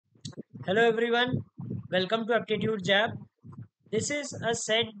Hello everyone, welcome to Aptitude Jab. This is a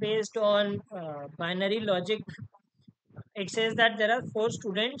set based on binary logic. It says that there are four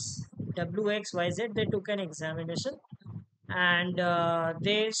students, W, X, Y, Z. They took an examination and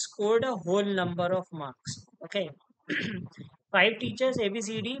they scored a whole number of marks. Okay, five teachers A, B,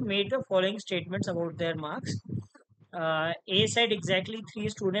 C, D made the following statements about their marks. A said exactly three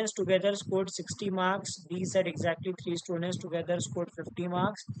students together scored 60 marks. B said exactly three students together scored 50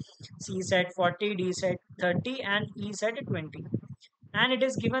 marks. C said 40, D said 30, and E said 20. And it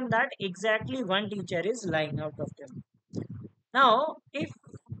is given that exactly one teacher is lying out of them. Now, if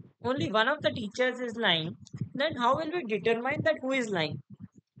only one of the teachers is lying, then how will we determine that who is lying?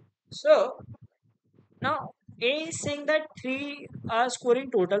 So, now A is saying that three are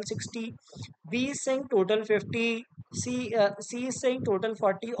scoring total 60, B is saying total 50, C is saying total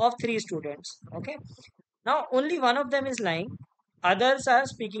 40 of three students. Okay. Now only one of them is lying, others are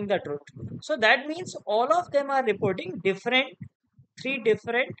speaking the truth. So that means all of them are reporting three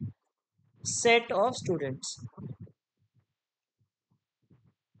different set of students.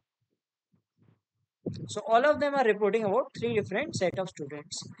 So all of them are reporting about three different set of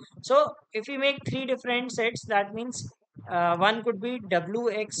students. So if we make three different sets, that means one could be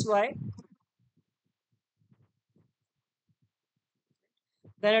WXY,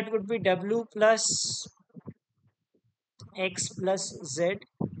 then it could be W plus X plus Z,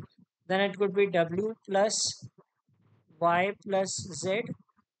 then it could be W plus Y plus Z,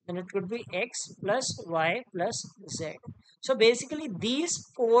 then it could be X plus Y plus Z. So basically these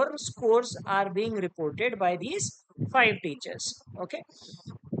four scores are being reported by these five teachers. Okay.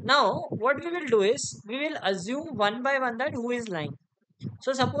 Now what we will do is we will assume one by one that who is lying.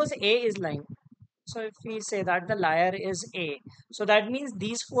 So suppose A is lying. So if we say that the liar is A, so that means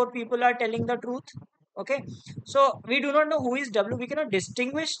these four people are telling the truth. Okay, so we do not know who is W. We cannot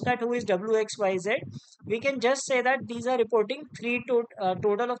distinguish that who is W, X, Y, Z. We can just say that these are reporting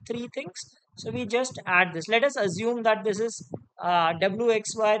total of three things. So we just add this. Let us assume that this is W,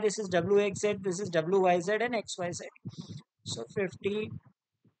 X, Y, this is W, X, Z, this is W, Y, Z, and X, Y, Z. So 50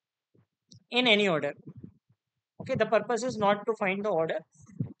 in any order. Okay, the purpose is not to find the order.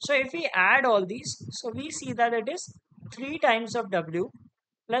 So if we add all these, so we see that it is 3 times of W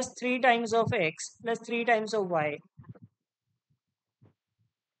plus 3 times of X plus 3 times of Y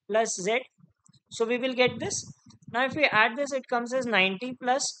plus Z. So we will get this. Now if we add this, it comes as 90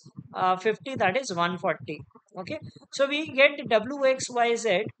 plus 50, that is 140. Okay. So we get W, X, Y,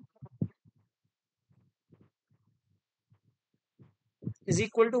 Z is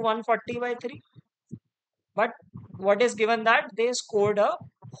equal to 140 by 3. But what is given that they scored a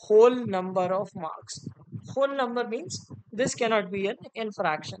whole number of marks. Whole number means this cannot be in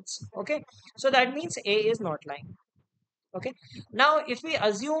fractions. Okay, so that means A is not lying. Okay, now if we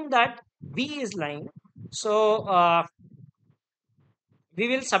assume that B is lying, so we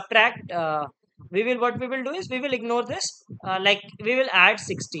will subtract we will what we will do is we will ignore this, like we will add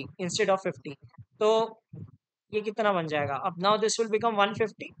 60 instead of 50. So ये कितना बन जाएगा अब? Now this will become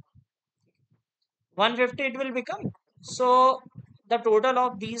 150. 150 it will become. So the total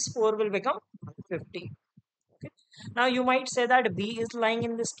of these four will become 50. Okay. Now you might say that B is lying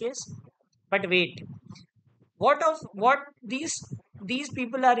in this case, but wait, what these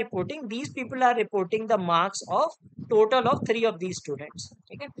people are reporting? These people are reporting the marks of total of three of these students.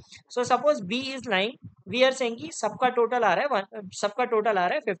 Okay. So suppose B is lying, we are saying कि सबका total आ रहा है सबका total आ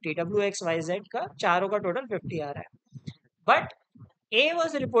रहा है 50, WXYZ का चारों का टोटल 50 आ रहा है, but A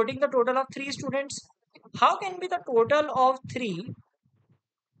was reporting the total of three students. How can be the total of three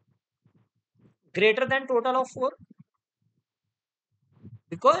greater than total of four?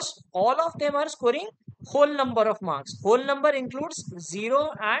 Because all of them are scoring whole number of marks. Whole number includes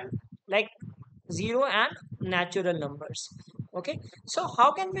like zero and natural numbers. Okay, so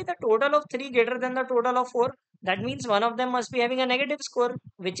how can be the total of three greater than the total of four? That means one of them must be having a negative score,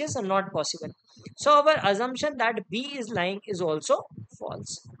 which is not possible. So our assumption that B is lying is also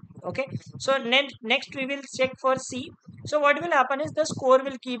false. Okay, so next we will check for C. So what will happen is the score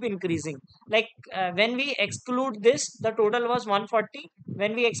will keep increasing. Like when we exclude this, the total was 140.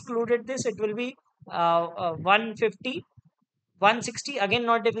 When we excluded this, it will be 150, 160, again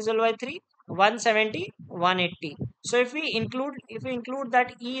not divisible by 3, 170, 180. So if we include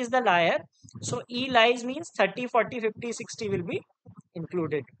that E is the liar, so E lies means 30, 40, 50, 60 will be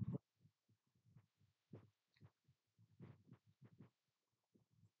included.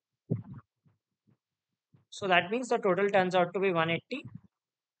 So that means the total turns out to be 180,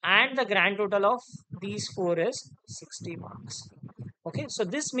 and the grand total of these four is 60 marks. Okay, so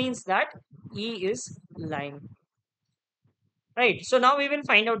this means that E is lying. right? So now we will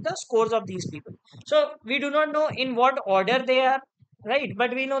find out the scores of these people. So we do not know in what order they are, right?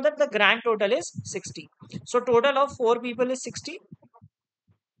 But we know that the grand total is 60. So total of 4 people is 60.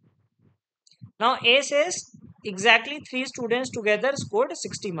 Now A says exactly 3 students together scored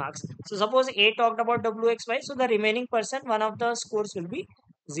 60 marks. So suppose A talked about WXY, so the remaining person, one of the scores will be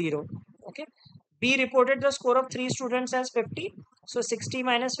 0. Okay. B reported the score of 3 students as 50. So 60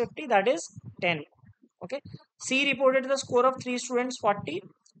 minus 50, that is 10. Okay. C reported the score of 3 students 40.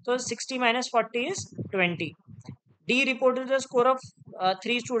 So 60 minus 40 is 20. D reported the score of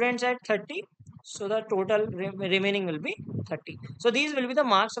 3 students at 30. So the total remaining will be 30. So these will be the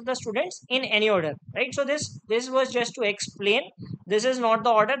marks of the students in any order, right? So this was just to explain. This is not the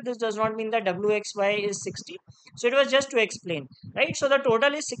order. This does not mean that WXY is 60. So it was just to explain, right? So the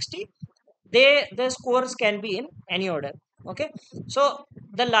total is 60. The scores can be in any order. Okay. So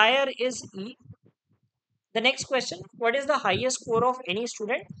the liar is E. The next question: what is the highest score of any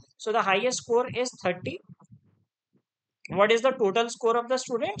student? So the highest score is 30. What is the total score of the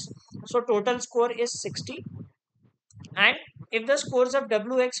students? So total score is 60. And if the scores of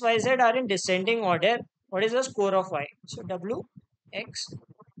W, X, Y, Z are in descending order, what is the score of Y? So W, X,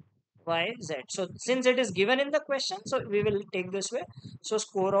 Y, Z. So since it is given in the question, so we will take this way. So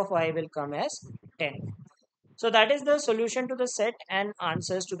score of Y will come as 10. So that is the solution to the set and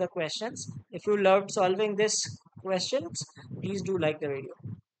answers to the questions. If you loved solving this questions, please do like the video.